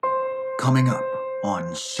Coming up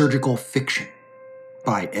on Surgical Fiction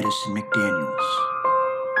by Edison McDaniels.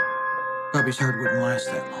 Bobby's heart wouldn't last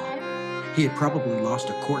that long. He had probably lost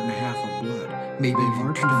a quart and a half of blood, maybe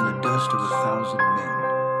marched in the dust of 1,000 men.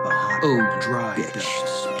 A hot, dry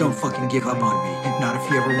bitch. Don't fucking give up on me. Not if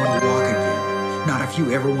you ever want to walk again. Not if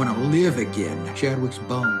you ever want to live again. Chadwick's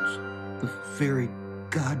bones, the very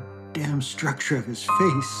goddamn structure of his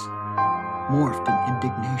face, morphed in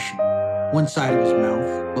indignation. One side of his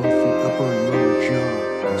mouth, both the upper and lower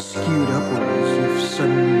jaw, skewed upward as if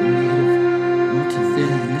suddenly a native,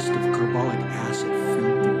 multi-thin mist of carbolic acid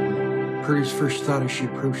filled the room. Purdy's first thought as she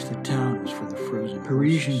approached the town was for the frozen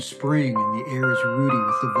Parisian spring, and the air is rooty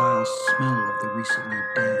with the vile smell of the recently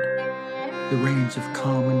dead. The rains have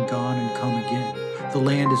come and gone and come again. The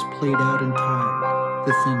land is played out and tired.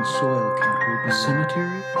 The thin soil can't hold a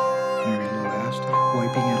cemetery? Mary Lou asked,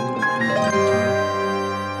 wiping at a little blood on her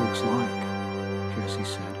tongue. Looks like, Jesse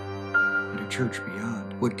said, at a church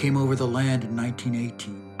beyond. What came over the land in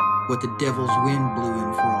 1918, what the devil's wind blew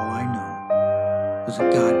in for all I know, was a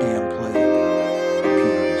goddamn plague.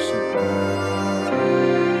 Pure and simple.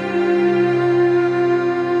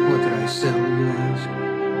 What did I sell, you ask?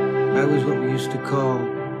 I was what we used to call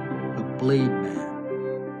a blade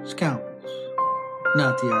man. Scalpels.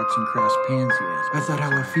 Not the arts and crafts pansy ass. I thought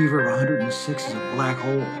how a fever of 106 is a black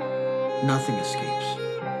hole. Nothing escapes.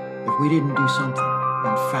 If we didn't do something,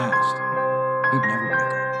 and fast, he'd never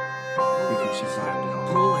wake up. If he survived it all.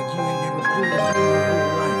 Pull like you ain't never pulled in your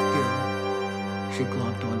whole life, girl. She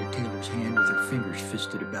glomped onto Taylor's hand with her fingers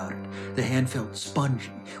fisted about it. The hand felt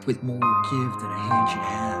spongy, with more give than a hand should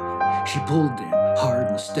have. She pulled in, hard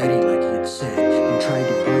and steady like he had said, and tried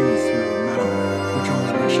to breathe through her mouth, which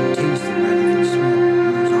only when she tasted rather than smelled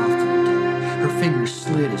rose off to the tip. Her fingers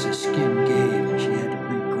slid as the skin gave, and she had to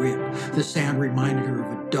re-grip. The sound reminded her of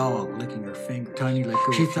a dog licking her finger. Tiny let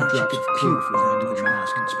go. She thought she could puke without the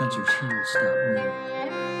mask, and Spencer's heels stopped moving.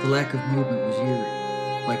 The lack of movement was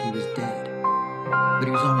eerie, like he was dead. But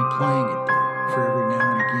he was only playing it dead, for every now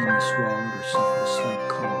and again he swallowed or suffered a slight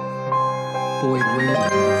cough. Boyd waited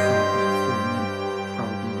what he thought was a full minute,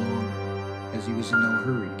 probably longer, as he was in no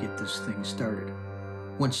hurry to get this thing started.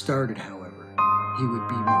 Once started, however, he would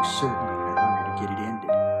be most certainly in a hurry to get it ended.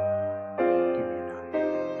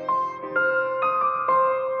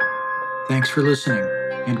 Thanks for listening,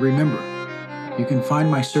 and remember, you can find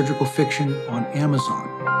my surgical fiction on Amazon,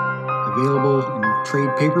 available in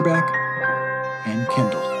trade paperback and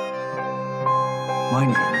Kindle. My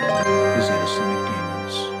name is Edison McDaniels.